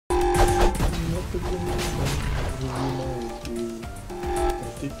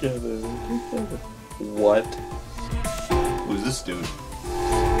Together. What? Who's this dude?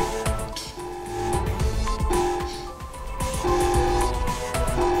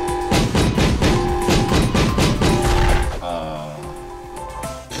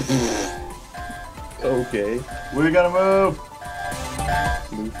 Okay. We gotta move!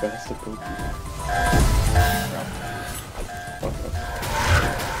 Move faster, Pokemon.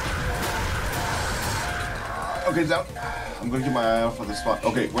 Okay, down. I'm gonna keep my eye out for this spot.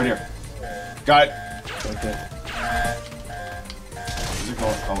 Okay, right here. Got it. Okay. Where's it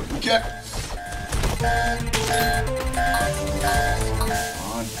going? Oh, wait, we can't.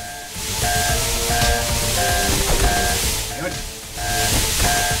 Come on. Damn it.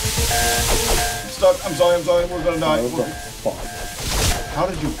 I'm stuck. I'm sorry. We're gonna die. What the fuck? How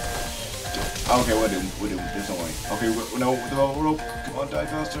did you? Okay, we're doomed. There's no way. Okay, no. Come on, die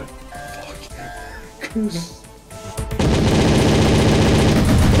faster.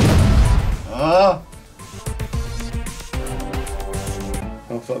 Ah!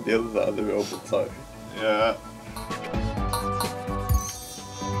 I thought the other side of the rope was sorry. Yeah.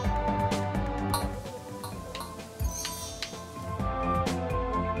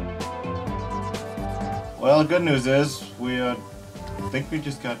 Well, good news is we think we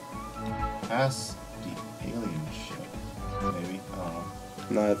just got past the alien ship. Maybe. I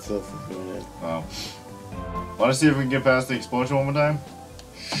don't know. Nah, it's still doing it. Wow. Want to see if we can get past the explosion one more time?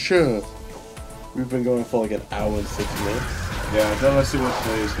 Sure. We've been going for like an hour and 6 minutes. Yeah. Then let's see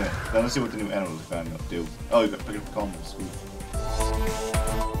what the new animals we found do. Oh, you got to pick up the combo. Sweet.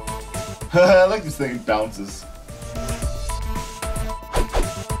 I like this thing. It bounces.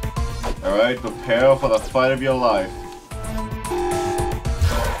 All right. Prepare for the fight of your life.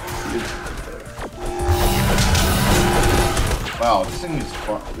 Wow, this thing is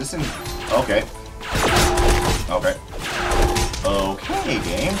far. This thing. Okay. Okay. Okay,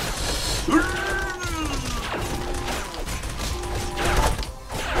 game.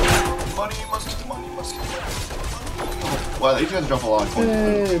 Money, must get the money, must get the money. Wow, these guys drop a lot of coins.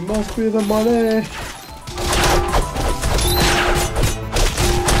 Hey, must be the money.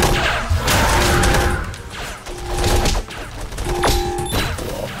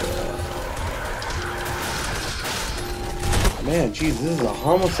 Man, geez, this is a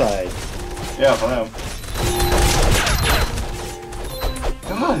homicide. Yeah, for them.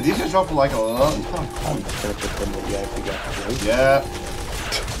 God, these guys drop like a lot. I'm just gonna put them what you actually got to do. Yeah.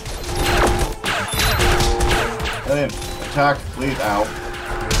 And then attack, please. Ow.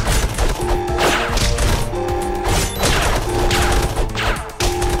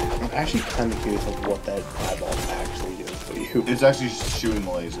 I'm actually kind of curious of what that eyeball actually does for you. It's actually shooting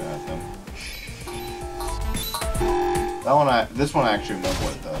the laser at them. That one, this one I actually remember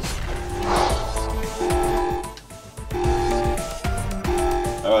what it does.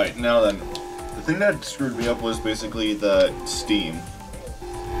 Alright, now then. The thing that screwed me up was basically the steam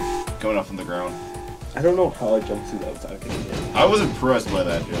coming up from the ground. I don't know how I jumped through that without getting hit. I was impressed by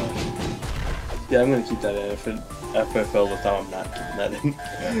that, Joe. Yeah, I'm gonna keep that in. If I fell this time, I'm not keeping that in.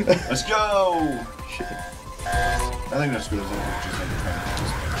 Yeah. Let's go! Shit. I think that screwed us up. Just like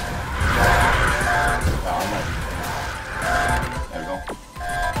I'm not. There we go.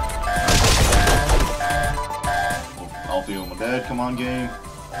 I'll feel my dead. Come on, game.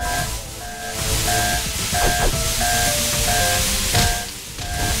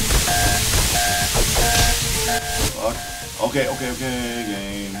 Fuck. Okay,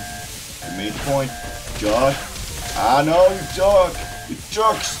 game. You made the point. Josh. I know you jerk. You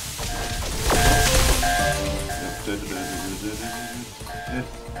jerks.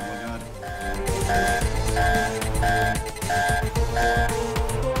 Oh my god.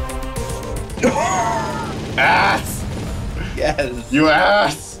 Ass! Yes! You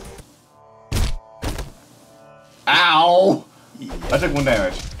ass! Ow! Yeah. I took 1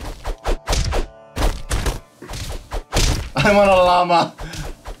 damage. I'm on a llama!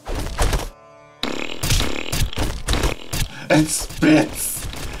 It spits!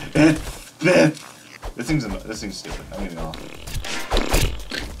 It spits! This thing's stupid. I'm getting off.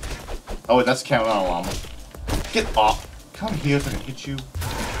 Oh wait, that's counting on a llama. Get off! Come here so I can hit you.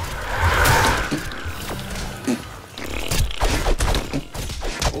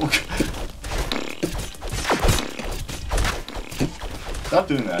 Stop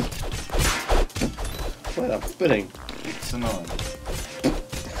doing that. What? I'm spitting. It's annoying.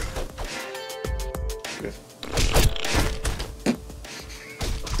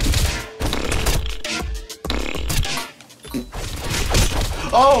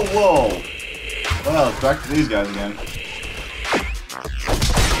 Oh, whoa! Well, it's back to these guys again.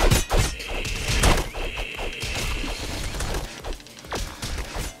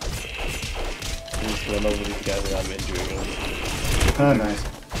 run over these guys without injuring them. Oh, nice.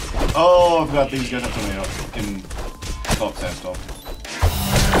 Oh, I forgot these guys have something else. Can stop sandstorm.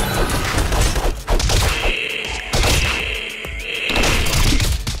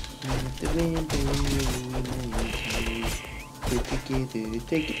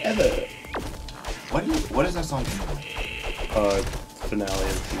 Together. What is that song? Finale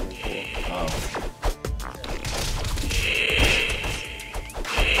of season 4. Oh.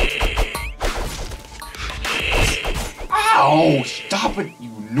 Ow! Stop it,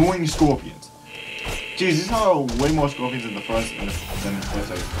 you annoying scorpions. Jeez, these are way more scorpions than the first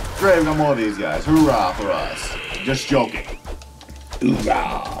episode. Great, we got more of these guys. Hoorah for us. Just joking.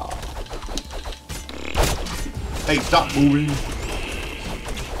 Hoorah! Hey, stop moving.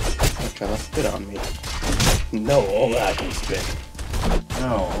 Don't try to spit on me. No, only I can spit.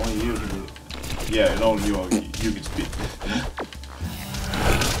 No, only you can do it. Yeah, only you can speak.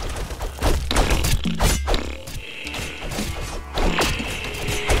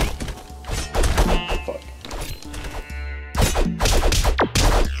 Fuck.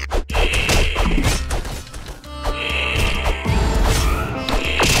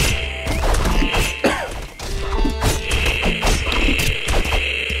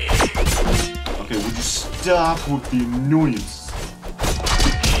 Okay, would you stop with the annoyance?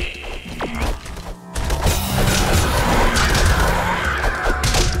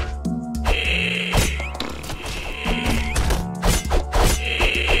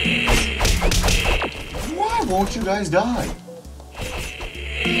 Why won't you guys die?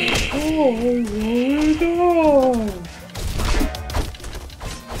 Oh my god!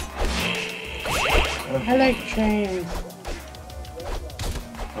 I like trains.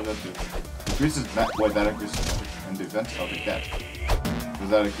 How's that do? Increases wait, that increases magic and defense? I'll take that. Because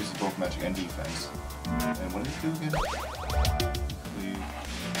that increases both magic and defense. And what did it do again? Leave.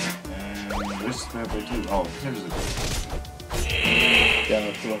 And this is bad way too. Oh, here's a good. Yeah,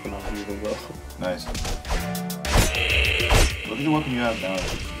 it's working on you well. Nice. Look at the weapon you have now.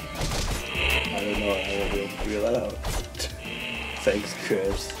 I don't know, I won't be able to figure that out. Thanks,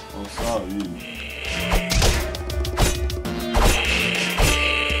 Chris. Oh, sorry.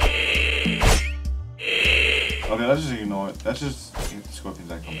 Okay, let's just ignore it. Let's just get the scorpions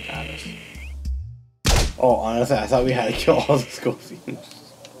that come at us. Oh, honestly, I thought we had to kill all the scorpions.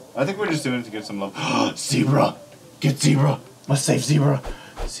 I think we're just doing it to get some love. Zebra! Get Zebra! Must save Zebra!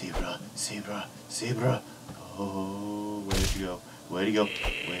 Zebra, Zebra, Zebra. Oh, where did you go? Where did you go?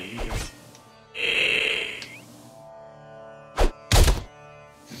 Where did you go?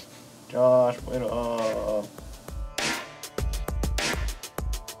 Josh, wait up.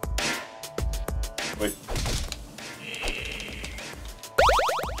 Wait.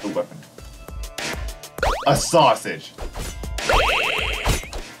 A weapon. A sausage!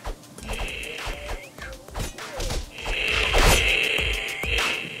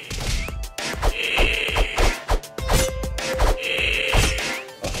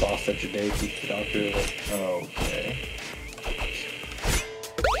 Such a day keeps the doctor like, okay.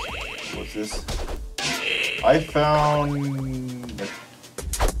 What's this? I found...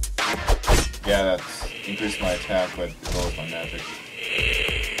 Yeah, that's increased my attack, but it lowers my magic.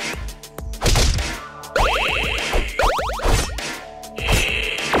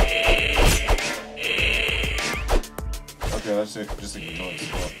 Okay, let's just ignore the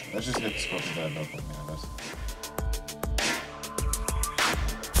scorpion. Let's just get the scorpion that I know from me, I guess.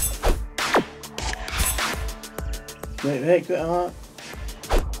 wait,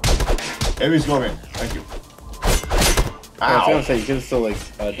 Heavy scorpion, thank you. I was gonna say, you could have still, like,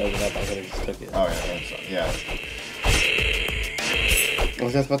 dug it up, I could have just took it. Oh, yeah, that's I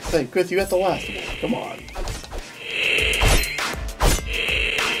was just about to say, Chris, you got the last one, come on.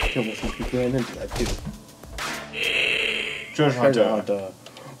 Almost some people ran into that, too. Treasure hunter.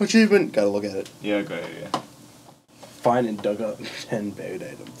 Achievement, gotta look at it. Yeah, great, yeah. Find and dug up 10 buried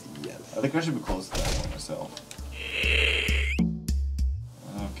items, yes. I think I should be close to that one myself.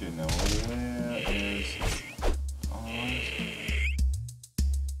 Okay, now where is...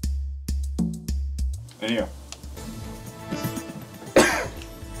 In here.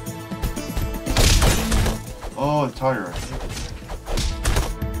 Oh, the tiger.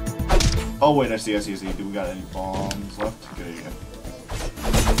 Oh wait, I see. Do we got any bombs left? Good idea.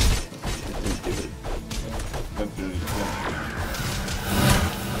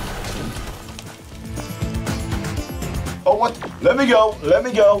 Oh what? Let me go!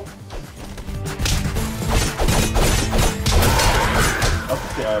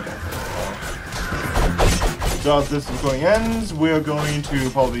 Okay. So as this recording ends, we're going to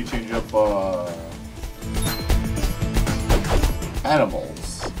probably change up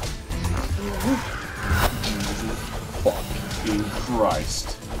animals. fucking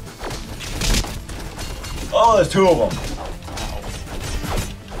Christ. Oh, there's two of them.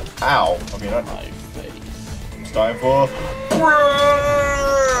 Ow. Okay, not My face. it's time for.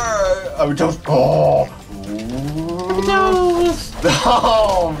 I would just. Oh. Toast.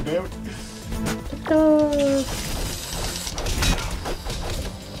 Oh, damn it. Toast.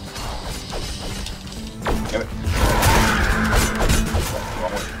 Damn it.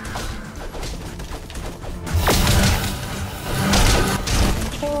 Wrong way.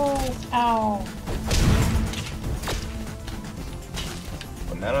 Ow.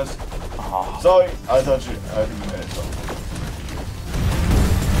 Bananas. Oh. Sorry, I thought you. I think you made it. So.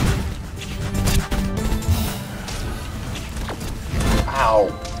 Ow.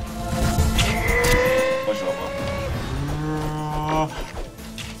 Push it over.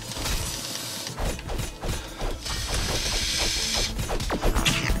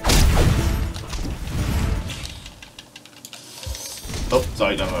 Oh,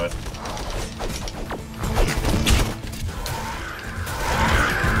 sorry, don't know it.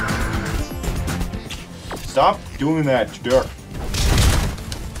 Stop doing that, you jerk.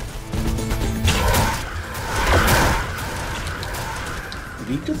 Did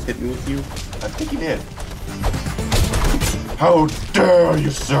he just hit me with you? I think he did. How dare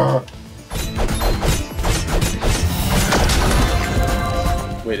you, sir?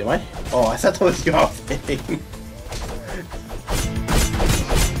 Wait, am I? Oh, I thought that was your thing.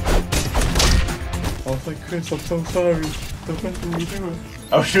 I was like, Chris, I'm so sorry. Don't let me do it.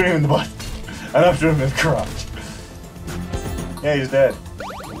 I was shooting him in the butt. And I'm shooting him in the crotch. Yeah, he's dead.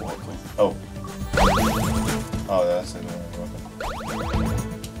 Oh. Oh, that's it.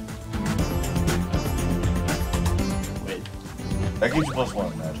 Wait. That gives you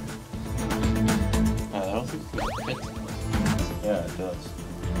 +1 in magic. That was a good. Yeah, it does.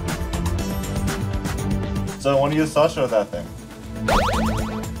 So, want to use Sasha or that thing?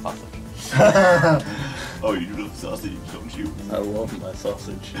 Sausage. Oh, you love sausage, don't you? I love my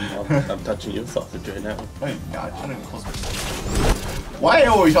sausage. I'm touching your sausage right now. No, you're not. I'm not even close to it. Why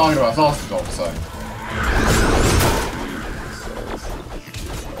are we talking about sausage all of a sudden?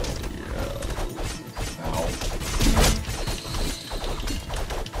 Ow.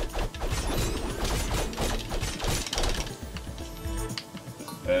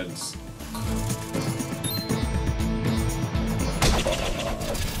 It's...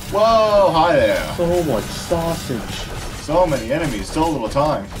 Whoa, hi there. So much sausage. So many enemies, so little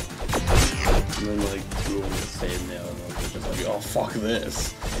time. And then like two of them are staying there and I'm just like, oh fuck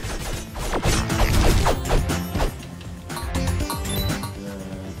this.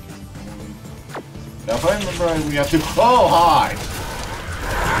 Now if I remember right, we have to... Oh, hi!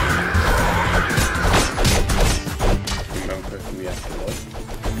 Remember we have to what?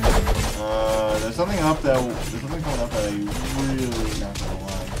 There's something up there. There's something coming up that I really not gonna lie.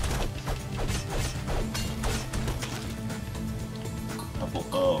 Apple.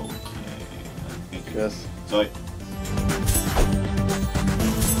 Okay. I think Yes. So.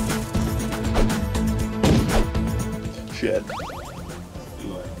 Shit.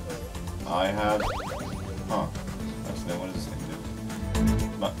 Do I have? Huh. Actually, what does this thing do?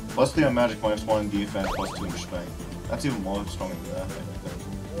 +3 on magic, -1 defense, +2 in strength. That's even more strong than that. I think.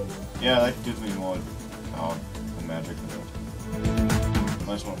 Yeah, that gives me more power than magic.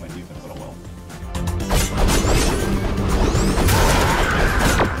 -1 on my defense, but oh well.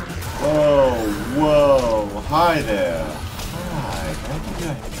 Whoa, whoa, hi there. Hi, can I give you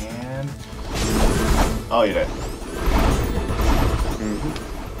a hand? Oh, you did.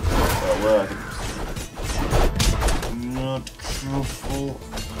 Where I think I'm not careful.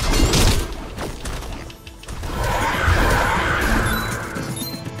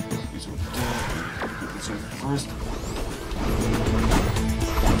 These are dead. These are first.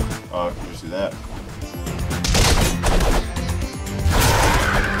 Oh, can you see that?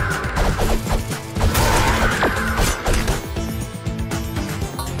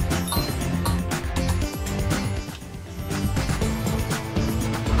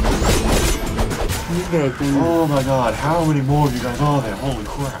 Oh my god, how many more of you guys are there? Holy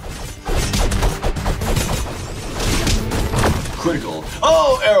crap. Critical.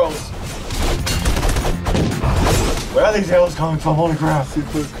 Oh, arrows! Where are these arrows coming from? Holy crap.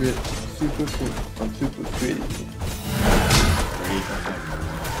 Super crit. Super crit. I'm super critty.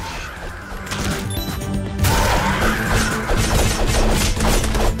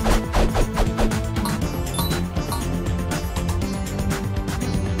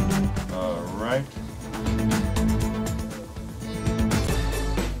 Alright.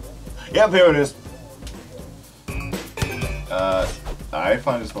 Yep, here it is. I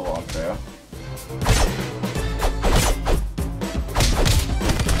find this a little unfair.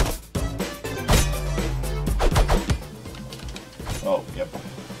 Oh, yep.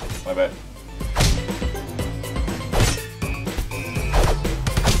 My bad.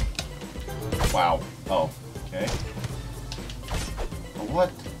 Wow. Oh, okay.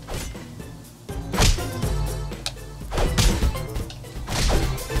 What?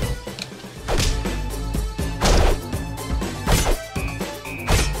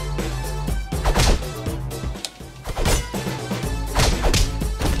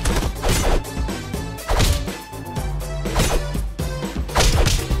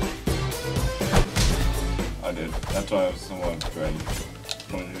 I did. That's why I was somewhat trying to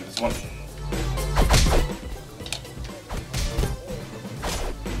do this one.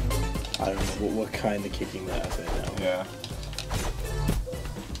 I don't know what kind of kicking that is right now. Yeah.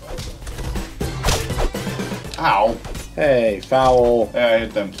 Ow! Hey, foul. Yeah, I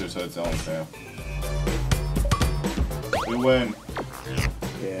hit them too, so it's only fair. We win.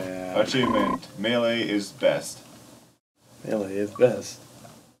 Yeah. Achievement. Melee is best. Melee is best.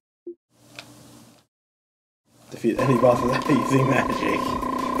 Defeat any boss without using magic.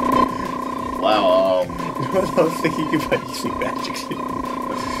 Wow, I was thinking about using magic.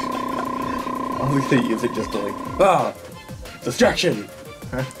 I was gonna use it just to like, distraction!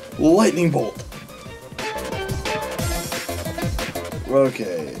 Lightning bolt!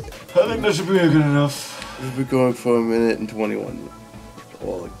 Okay. I think that should be good enough. We've been going for 1 minute and 21.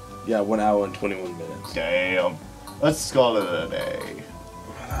 Well, yeah, 1 hour and 21 minutes. Damn. Let's call it a day.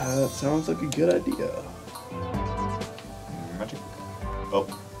 That sounds like a good idea. Magic. Oh.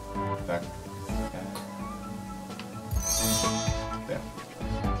 Back. There.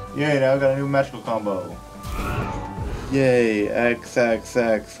 Yay, now I got a new magical combo. Yay,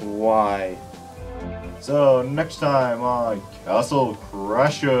 XXXY. So, next time on Castle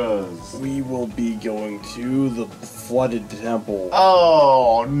Crashers. We will be going to the flooded temple.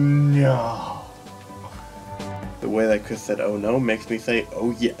 Oh, no. The way that Chris said, oh no, makes me say,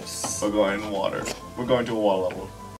 oh yes. We're going in water. We're going to a water level.